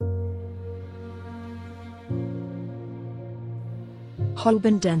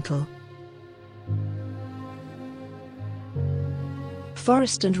Holborn Dental.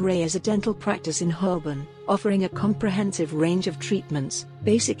 Forrest & Ray is a dental practice in Holborn, offering a comprehensive range of treatments,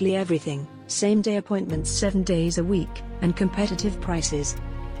 basically everything, same-day appointments 7 days a week, and competitive prices.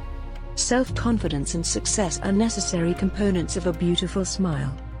 Self-confidence and success are necessary components of a beautiful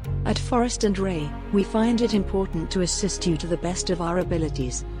smile. At Forrest & Ray, we find it important to assist you to the best of our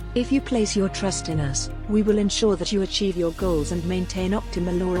abilities. If you place your trust in us, we will ensure that you achieve your goals and maintain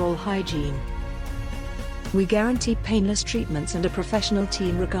optimal oral hygiene. We guarantee painless treatments and a professional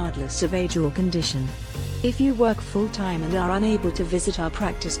team regardless of age or condition. If you work full-time and are unable to visit our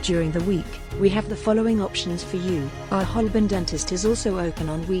practice during the week, we have the following options for you. Our Holborn Dentist is also open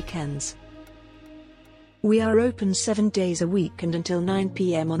on weekends. We are open 7 days a week and until 9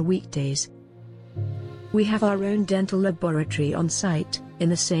 p.m. on weekdays. We have our own dental laboratory on site, in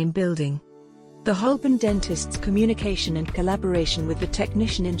the same building. The Holborn Dentist's communication and collaboration with the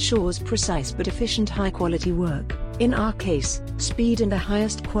technician ensures precise but efficient high-quality work. In our case, speed and the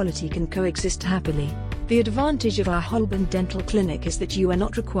highest quality can coexist happily. The advantage of our Holborn Dental Clinic is that you are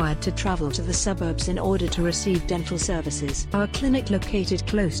not required to travel to the suburbs in order to receive dental services. Our clinic located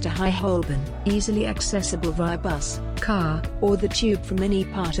close to High Holborn, easily accessible via bus, car, or the tube from any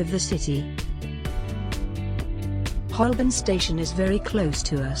part of the city. Holborn Station is very close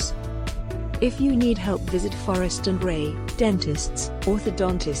to us. If you need help, visit Forrest & Ray, dentists,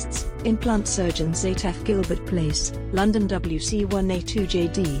 orthodontists, implant surgeons, 8F Gilbert Place, London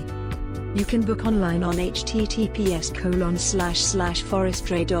WC1A2JD. You can book online on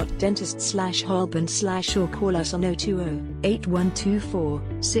https://forestray.dentist/holborn/ or call us on 020 8124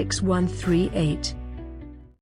 6138.